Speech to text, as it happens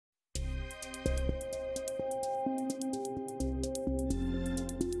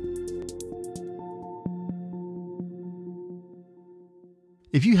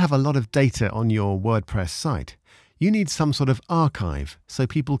If you have a lot of data on your WordPress site, you need some sort of archive so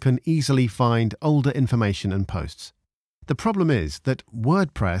people can easily find older information and posts. The problem is that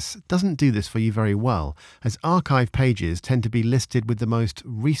WordPress doesn't do this for you very well, as archive pages tend to be listed with the most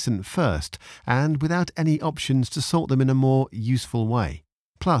recent first and without any options to sort them in a more useful way.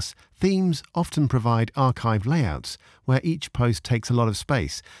 Plus, themes often provide archive layouts where each post takes a lot of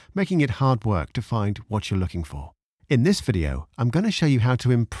space, making it hard work to find what you're looking for. In this video, I'm going to show you how to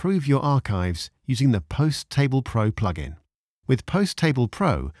improve your archives using the Post Table Pro plugin. With Post Table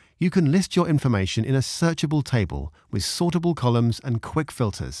Pro, you can list your information in a searchable table with sortable columns and quick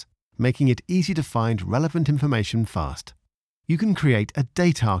filters, making it easy to find relevant information fast. You can create a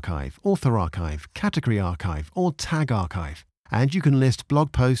date archive, author archive, category archive, or tag archive, and you can list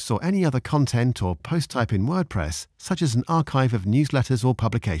blog posts or any other content or post type in WordPress, such as an archive of newsletters or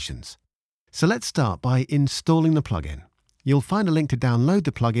publications. So let's start by installing the plugin. You'll find a link to download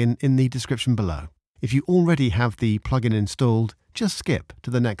the plugin in the description below. If you already have the plugin installed, just skip to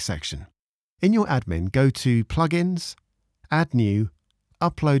the next section. In your admin, go to Plugins, Add New,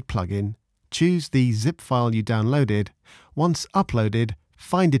 Upload Plugin, choose the zip file you downloaded. Once uploaded,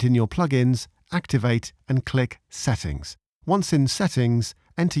 find it in your plugins, activate and click Settings. Once in Settings,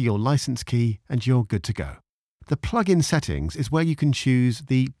 enter your license key and you're good to go. The plugin settings is where you can choose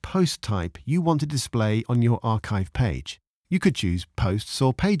the post type you want to display on your archive page. You could choose posts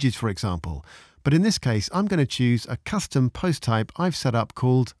or pages, for example, but in this case, I'm going to choose a custom post type I've set up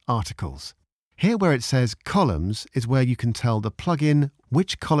called articles. Here where it says columns is where you can tell the plugin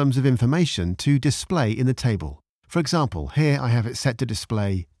which columns of information to display in the table. For example, here I have it set to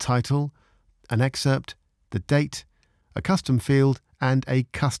display title, an excerpt, the date, a custom field, and a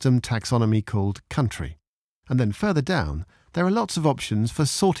custom taxonomy called country. And then further down, there are lots of options for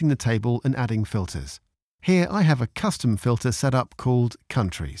sorting the table and adding filters. Here I have a custom filter set up called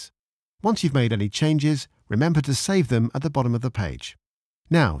countries. Once you've made any changes, remember to save them at the bottom of the page.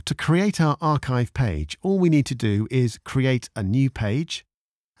 Now, to create our archive page, all we need to do is create a new page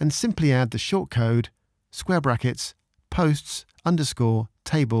and simply add the shortcode, square brackets, posts, underscore,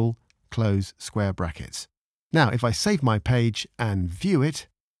 table, close square brackets. Now, if I save my page and view it,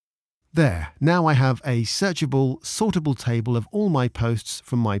 there, now I have a searchable, sortable table of all my posts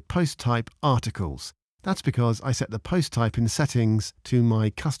from my post type articles. That's because I set the post type in settings to my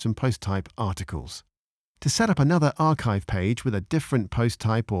custom post type articles. To set up another archive page with a different post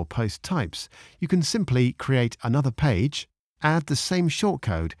type or post types, you can simply create another page, add the same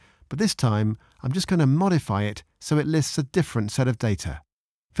shortcode, but this time I'm just going to modify it so it lists a different set of data.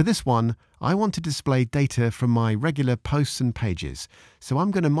 For this one, I want to display data from my regular posts and pages, so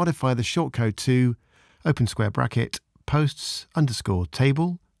I'm going to modify the shortcode to open square bracket, posts underscore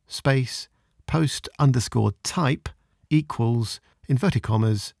table, space, post underscore type equals, inverted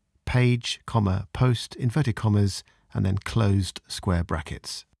commas, page, comma, post, inverted commas, and then closed square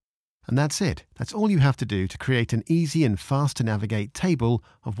brackets. And that's it. That's all you have to do to create an easy and fast to navigate table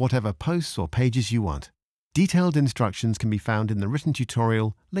of whatever posts or pages you want. Detailed instructions can be found in the written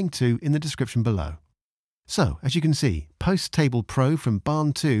tutorial linked to in the description below. So, as you can see, Post Table Pro from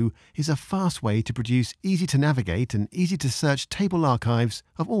Barn 2 is a fast way to produce easy to navigate and easy to search table archives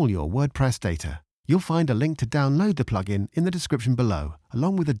of all your WordPress data. You'll find a link to download the plugin in the description below,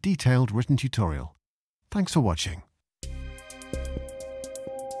 along with a detailed written tutorial. Thanks for watching.